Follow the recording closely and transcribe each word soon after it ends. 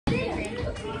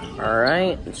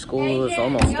Alright, school is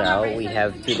almost out. We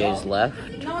have 2 days left.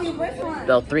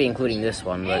 Well, 3 including this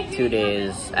one, but 2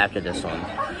 days after this one.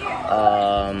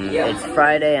 It's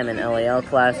Friday, I'm in LAL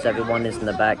class. Everyone is in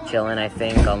the back chilling, I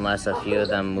think, unless a few of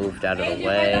them moved out of the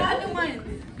way.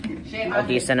 A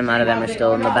decent amount of them are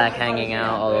still in the back hanging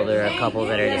out, although there are a couple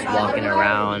that are just walking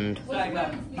around.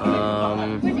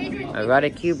 I got a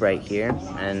cube right here,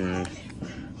 and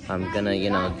I'm gonna, you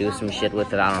know, do some shit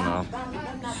with it, I don't know.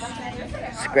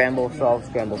 Scramble, solve,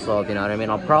 you know what I mean?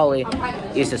 I'll probably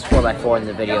use this 4x4 in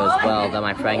the video as well that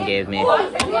my friend gave me.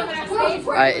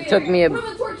 It took me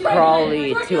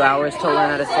probably 2 hours to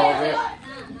learn how to solve it.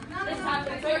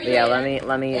 But yeah,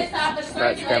 let me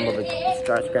start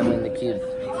scrambling the cube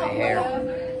with my hair.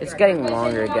 It's getting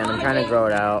longer again. I'm trying to grow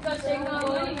it out.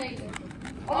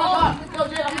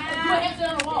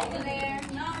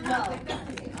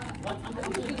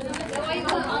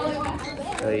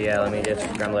 So yeah, let me just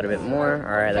scramble it a bit more.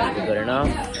 Alright, that should be good enough.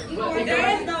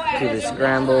 Cube is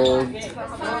scrambled.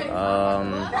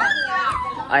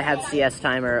 I have CS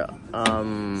timer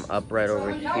up right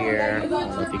over here. I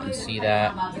don't know if you can see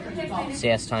that.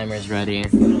 CS timer is ready.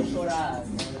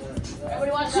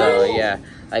 So yeah,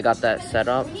 I got that set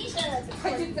up.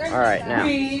 Alright, now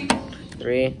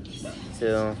 3,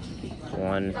 2,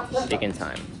 1, begin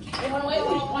time.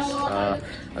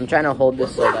 I'm trying to hold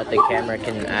this so that the camera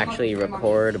can actually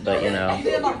record, but you know,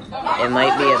 it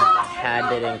might be a tad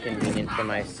bit inconvenient for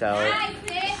myself.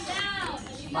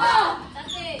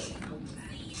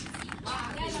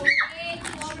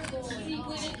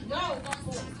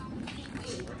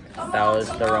 That was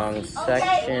the wrong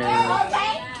section.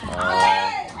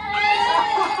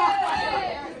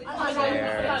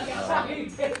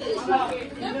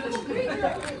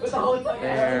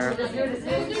 There.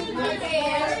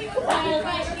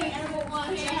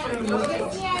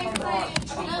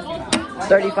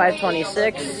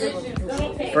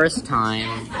 35:26, first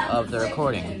time of the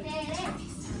recording,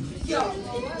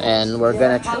 and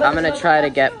I'm gonna try to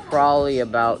get probably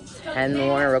about 10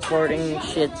 more recording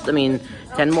shits. I mean,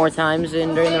 10 more times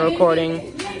in during the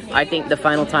recording. I think the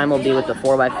final time will be with the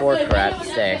 4x4 crap.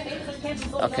 Stay.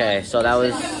 Okay, so that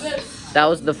was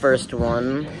the first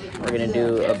one. We're gonna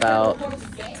do about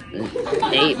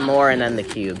 8 more, and then the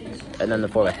cube, and then the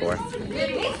 4x4.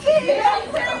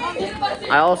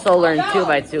 I also learned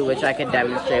 2x2, which I could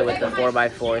demonstrate with the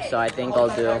 4x4. So I think I'll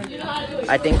do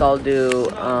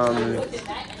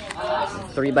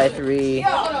 3x3.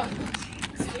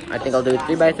 I think I'll do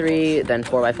 3x3, then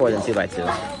 4x4, then 2x2.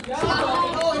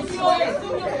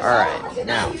 All right,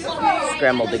 now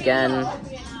scrambled again.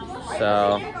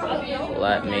 So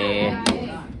let me.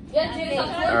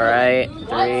 All right,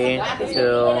 3,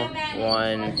 2,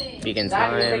 1, begin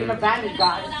time.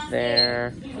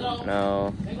 There,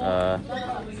 no,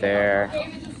 there,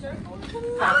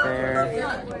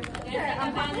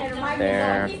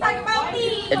 there.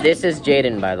 This is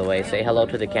Jaden, by the way. Say hello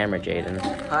to the camera, Jaden.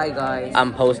 Hi, guys.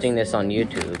 I'm posting this on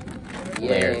YouTube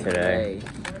later today.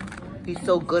 He's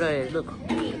so good at it. Look.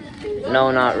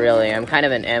 No, not really. I'm kind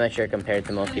of an amateur compared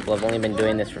to most people. I've only been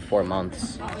doing this for 4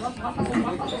 months.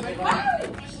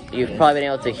 You've probably been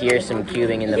able to hear some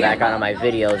cubing in the background of my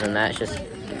videos, and that's just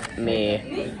me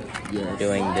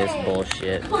doing this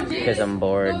bullshit because I'm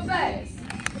bored.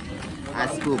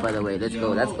 That's cool, by the way. Let's go.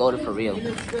 Let's go to for real.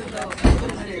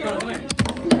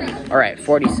 Alright,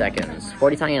 40 seconds.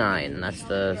 40:29. That's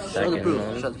the second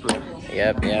one. Show the proof.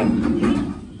 Yep.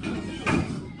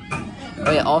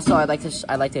 Oh yeah, also I'd like to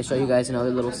show you guys another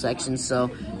little section.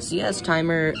 So CS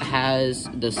timer has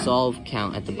the solve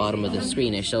count at the bottom of the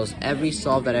screen. It shows every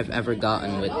solve that I've ever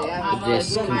gotten with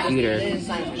this computer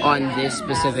on this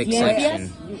specific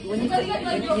section.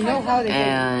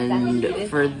 And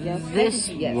for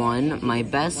this one, my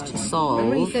best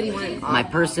solve, my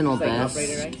personal best,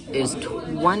 is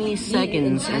 20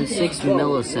 seconds and 6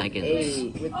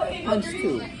 milliseconds.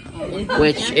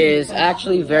 Which is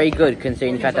actually very good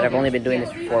considering the fact that I've only been doing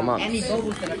this for 4 months.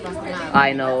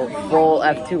 I know full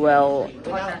F2L,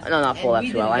 no, not full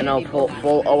F2L, I know full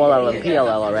OLL and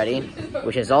PLL already,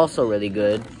 which is also really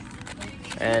good.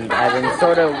 And I've been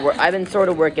sort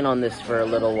of working on this for a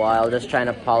little while, just trying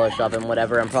to polish up and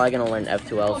whatever. I'm probably gonna learn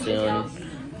F2L soon,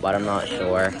 but I'm not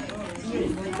sure.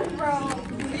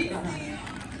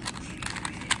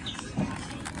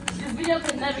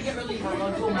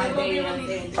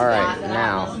 Alright,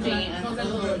 now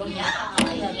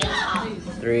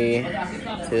 3,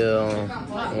 2,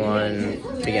 1,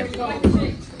 begin.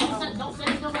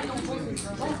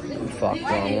 Fuck,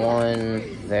 wrong one.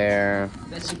 There.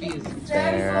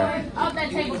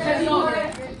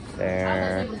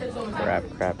 Crap.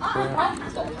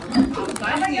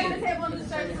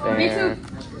 There. there,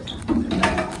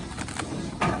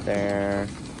 there,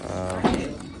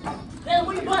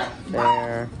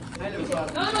 there,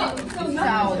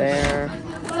 there.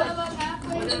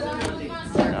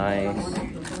 Nice.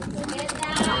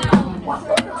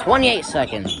 28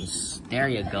 seconds. There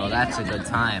you go. That's a good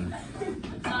time.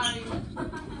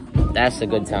 That's a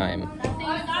good time.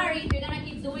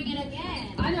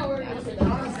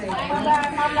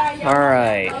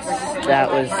 Alright.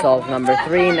 That was solve number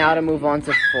 3. Now to move on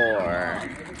to 4.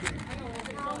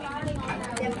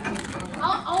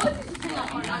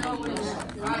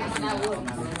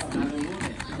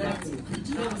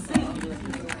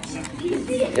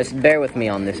 Just bear with me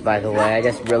on this, by the way. I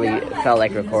just really felt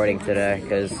like recording today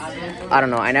because I don't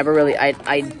know. I never really,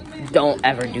 I don't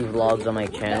ever do vlogs on my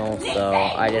channel, so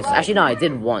actually no, I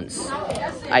did once.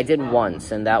 I did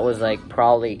once, and that was like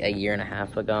probably a year and a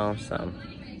half ago. So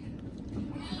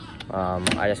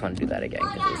I just want to do that again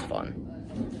because it was fun.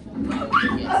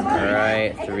 All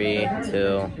right, 3,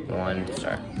 2, 1,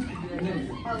 start.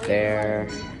 There.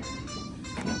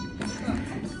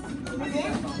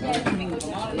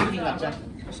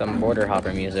 Some border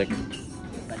hopper music.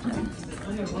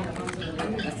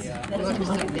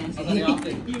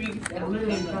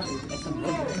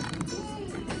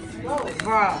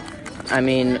 I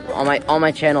mean, on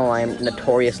my channel, I'm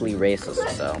notoriously racist,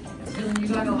 so.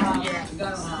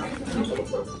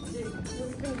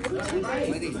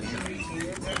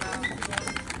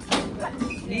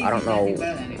 I don't know.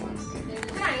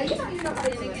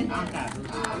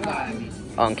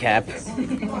 On cap.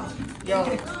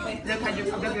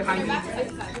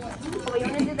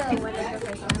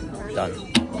 Done.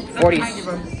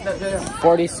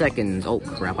 40 seconds. Oh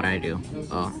crap, what did I do?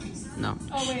 Oh, no.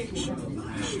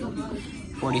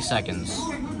 40 seconds.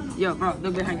 Yo, bro,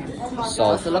 look behind you.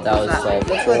 Solve. That was solve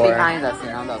 4. Look behind us,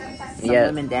 you know, look. Some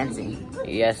women dancing.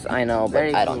 Yes, I know, but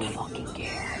Very I don't fucking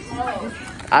care.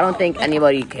 I don't think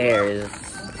anybody cares.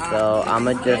 So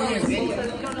I'ma just.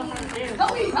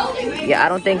 Yeah, I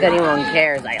don't think anyone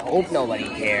cares. I hope nobody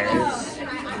cares.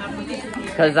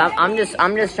 Cause I'm just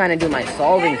trying to do my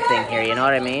solving thing here. You know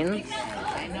what I mean?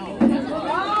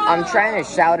 I'm trying to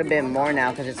shout a bit more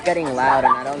now because it's getting loud,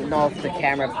 and I don't know if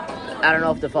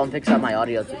the phone picks up my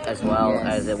audio as well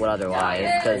as it would otherwise.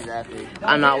 Because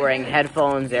I'm not wearing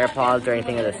headphones, AirPods, or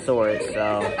anything of the sort.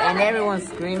 So. And everyone's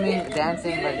screaming,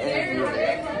 dancing like any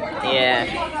music. Yeah.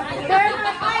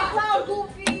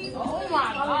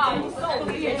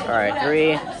 Alright,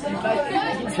 3,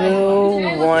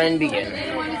 2, 1, begin.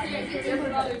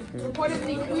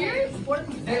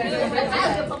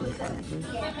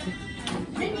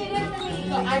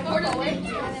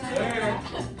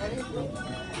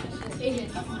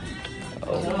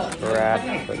 Oh crap.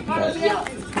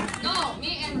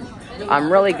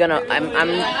 I'm really gonna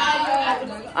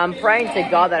I'm praying to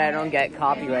God that I don't get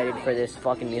copyrighted for this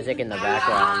fucking music in the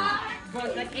background.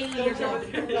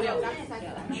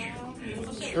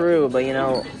 True, but you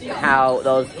know how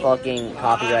those fucking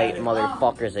copyright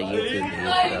motherfuckers at YouTube do,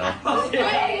 so.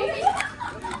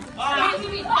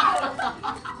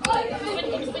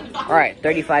 Alright,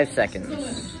 35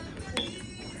 seconds.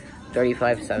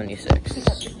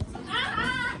 35:76.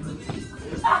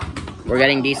 We're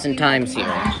getting decent times here.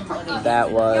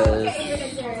 That was...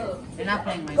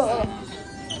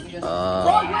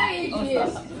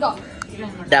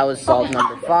 that was solve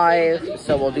number 5,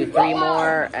 so we'll do 3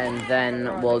 more, and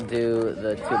then we'll do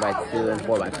the 2x2 and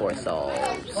 4x4 solves.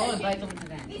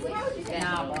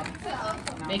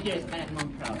 Make your mom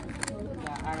proud.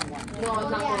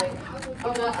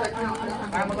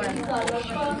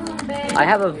 I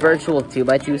have a virtual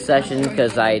 2x2 session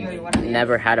because I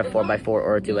never had a 4x4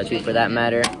 or a 2x2 for that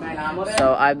matter.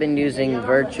 So I've been using the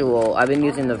virtual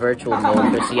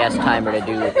mode for CS timer to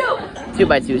do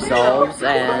 2x2 solves,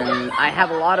 and I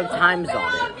have a lot of times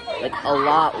on it. Like a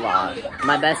lot.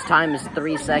 My best time is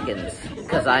 3 seconds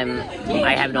because I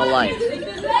have no life.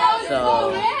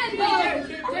 So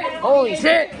holy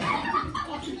shit!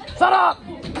 Shut up!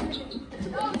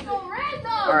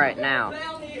 Alright, now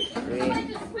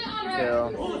 3,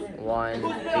 2, 1,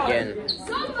 begin.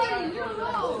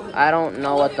 I don't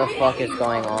know what the fuck is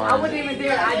going on. I wasn't even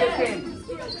there, I just came.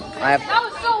 That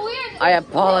was so weird. I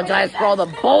apologize for all the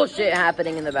bullshit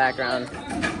happening in the background.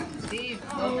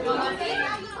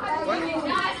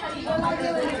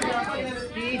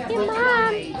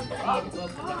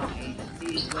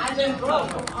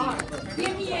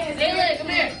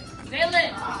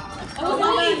 Oh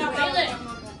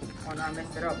no, I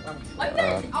messed it up.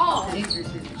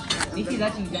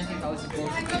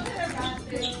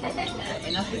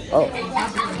 Oh.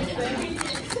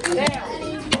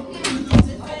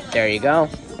 There you go.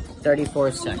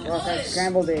 34 seconds. Okay,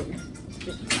 scrambled it.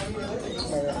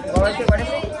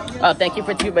 Oh, thank you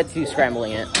for 2x2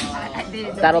 scrambling it.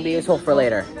 That'll be useful for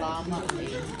later.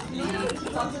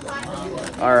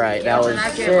 Alright, that was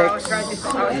 6.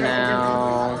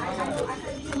 Now...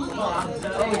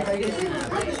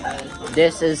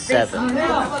 this is 7.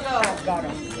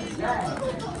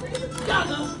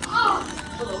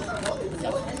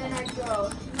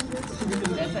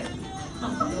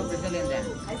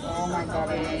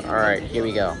 Alright, here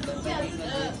we go.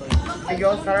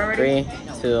 3,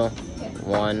 2,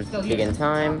 1, begin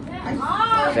time.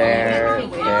 There,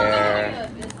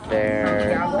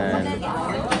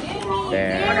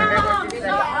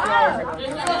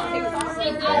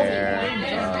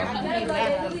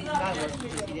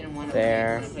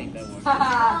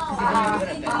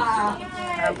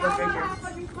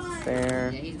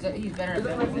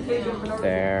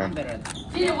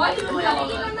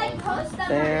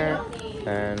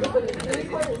 and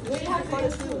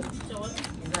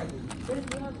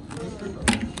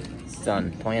it's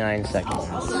done. 29 seconds.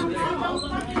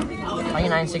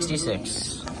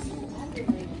 29:66.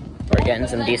 We're getting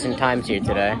some decent times here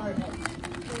today.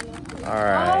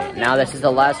 Alright, now this is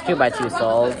the last 2x2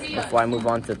 solve before I move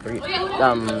on to 3.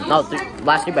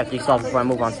 Last 2x3 solve before I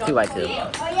move on to 2x2.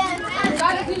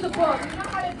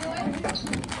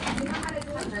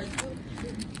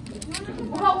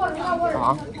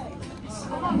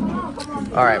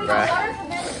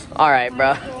 Alright,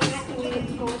 bruh.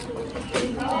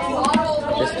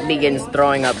 This begins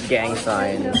throwing up gang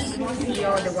signs.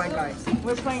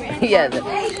 Yeah.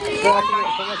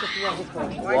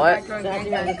 What?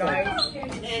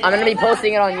 I'm gonna be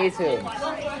posting it on YouTube.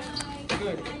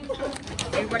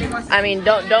 I mean,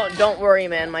 don't worry,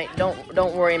 man.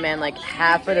 Don't worry, man. Like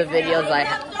half of the videos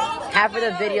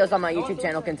on my YouTube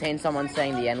channel contain someone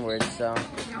saying the N-word. So.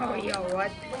 Oh, yo,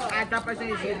 what? That person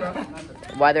is you, bro.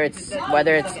 Whether it's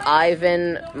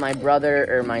Ivan, my brother,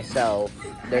 or myself,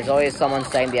 there's always someone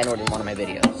saying the N-word in one of my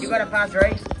videos. You got a pass,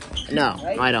 right? No,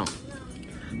 I don't.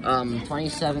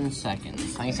 27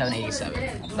 seconds.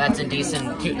 27:87. That's a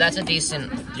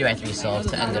decent 3x3 solve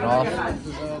to end it off.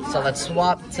 So let's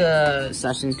swap to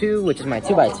session 2, which is my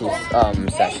 2x2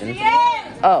 session.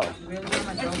 Oh.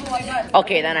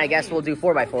 Okay, then I guess we'll do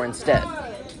 4x4 instead.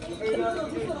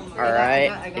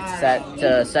 Alright, it's set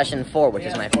to session 4, which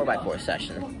is my 4x4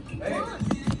 session.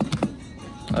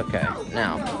 Okay,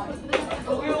 now.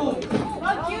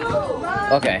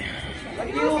 Okay.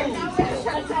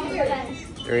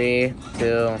 3,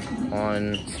 2,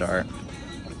 1, start.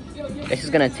 This is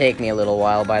gonna take me a little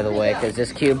while, by the way, because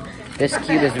this cube is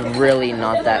really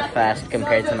not that fast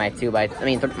compared to my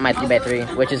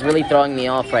 3x3, which is really throwing me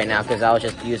off right now because I was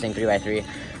just using 3x3.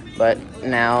 But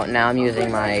now I'm using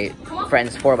my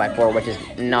friend's 4x4, which is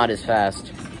not as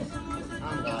fast.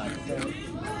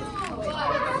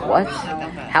 What?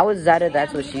 How is that?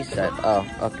 That's what she said. Oh,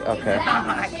 okay.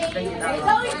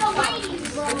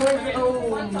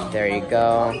 There you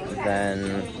go.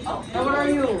 Then.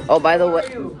 Oh, by the way,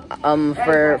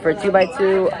 for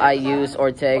 2x2 I use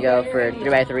Ortega. For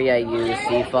 3x3 I use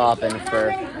CFOP, and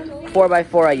for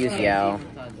 4x4 I use Yao.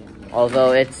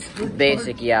 Although it's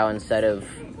basic Yao instead of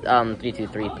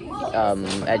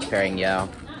 3-2-3 edge pairing Yao.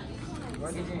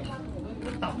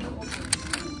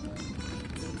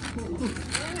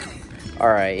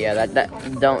 Alright, yeah,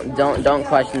 don't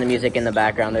question the music in the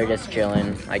background. They're just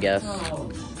chilling, I guess.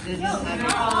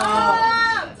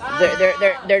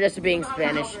 They're just being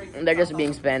Spanish. They're just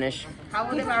being Spanish. How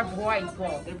would they are white,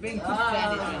 bro? They're being too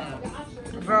Spanish right now.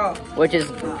 Bro. Which is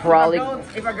probably...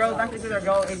 If a girl likes to do a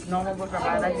girl, it's normal, but if a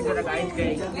guy likes to do a guy, it's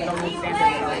gay. They don't understand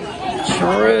that.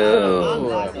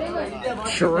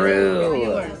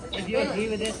 True. If you agree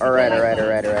with this... Alright.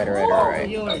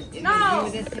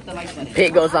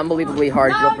 Pit goes unbelievably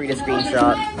hard. Feel free to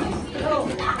screenshot.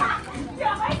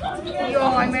 Yo,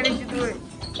 I managed to do it.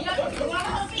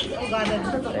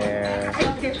 There.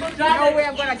 No way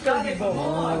I'm gonna kill you both.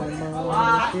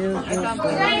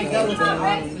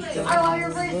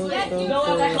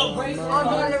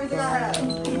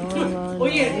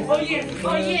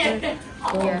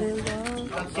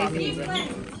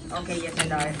 Okay, yes, I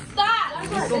died.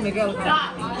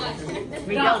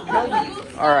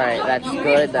 Alright, that's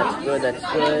good.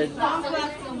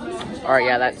 Alright,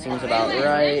 yeah, that seems about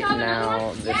right.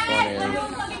 Now, this one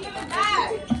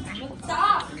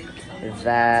is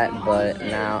that, but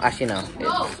now, actually no,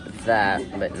 it's that,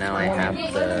 but now I have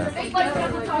to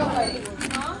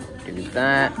do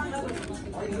that.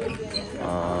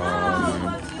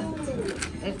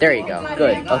 There you go,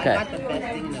 good, okay.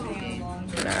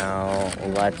 Now,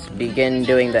 let's begin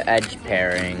doing the edge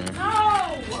pairing.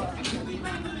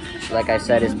 like I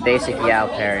said, is basic Yao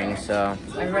pairing, so.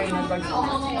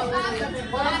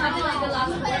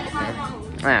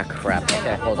 Ah, crap.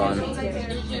 Okay, hold on.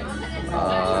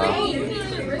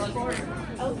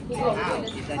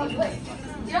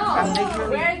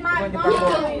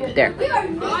 There.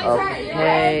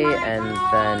 Okay, and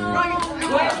then.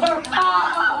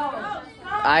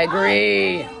 I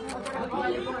agree.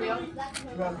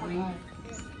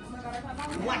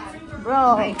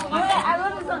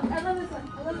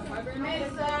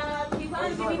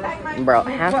 Bro,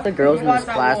 half the girls in this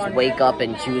class wake up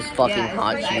and choose fucking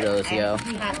hot Cheetos, yo.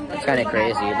 It's kind of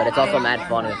crazy, but it's also mad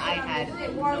funny.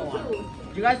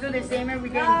 You guys do the same every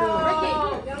game, too.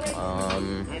 I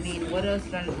mean, what else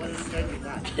you got?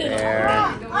 There.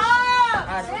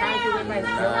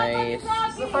 Nice.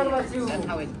 That's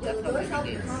how it is.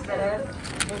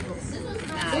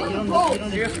 Nah, you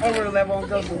don't You're just over level and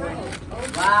go to win.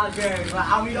 Wow, Jerry.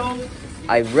 How we don't?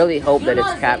 I really hope that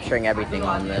it's capturing everything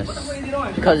on this.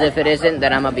 Because if it isn't,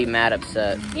 then I'm gonna be mad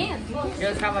upset. You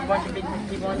just have a bunch of big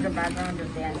people in the background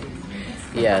just dancing.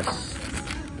 Yes.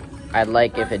 I'd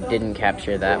like if it didn't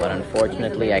capture that, but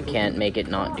unfortunately I can't make it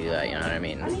not do that, you know what I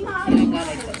mean?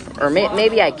 Or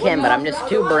maybe I can, but I'm just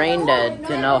too brain dead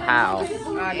to know how.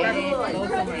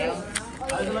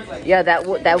 Yeah, that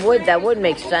would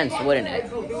make sense, wouldn't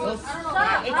it?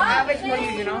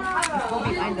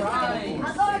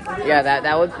 Yeah,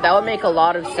 that would make a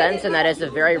lot of sense, and that is a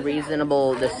very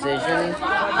reasonable decision,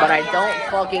 but I don't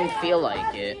fucking feel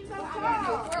like it.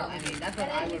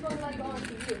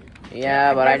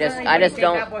 Yeah, but I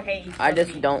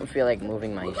just don't feel like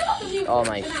moving all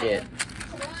my shit.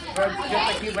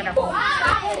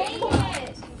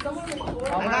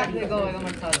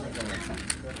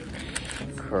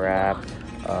 Crap.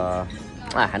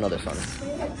 I know this one.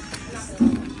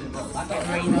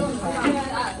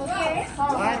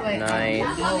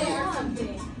 Nice.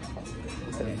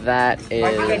 That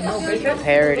is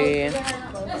parody.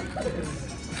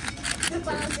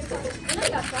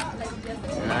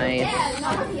 Nice.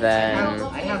 Then,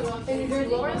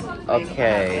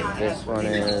 okay, this one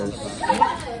is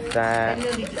that.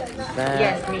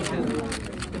 Yes, me too.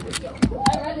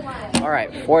 All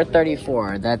right,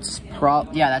 434. That's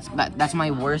that's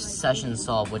my worst session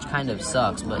solve, which kind of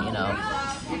sucks, but you know,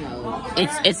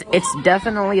 it's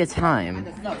definitely a time.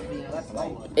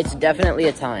 It's definitely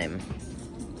a time.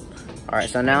 All right,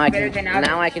 so now I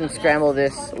can scramble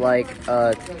this like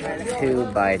 2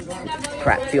 by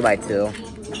 2,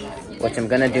 which I'm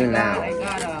gonna do now.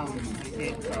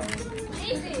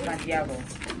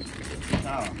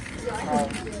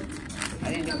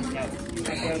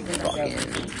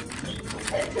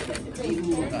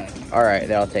 All right,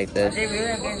 then I'll take this.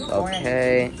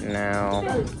 Okay, now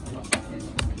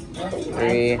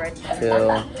 3, 2,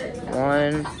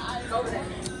 1.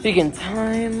 Begin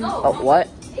time. Oh, what?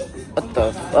 What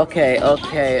the? Okay.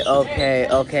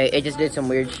 It just did some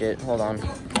weird shit. Hold on.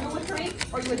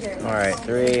 All right,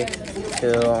 3,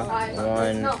 2,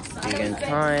 1. Begin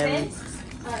time.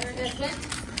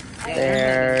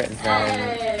 There, then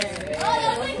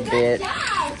bit.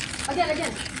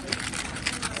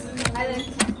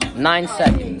 9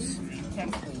 seconds.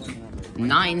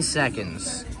 9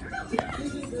 seconds.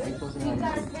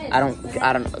 I don't,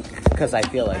 because I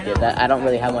feel like it. I don't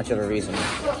really have much of a reason.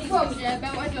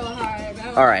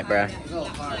 All right, bruh.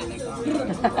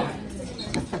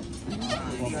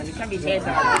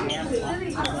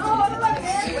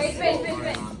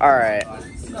 All right.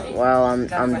 Well, I'm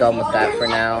done with that for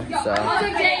now. So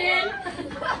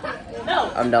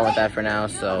I'm done with that for now.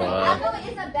 So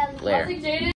later.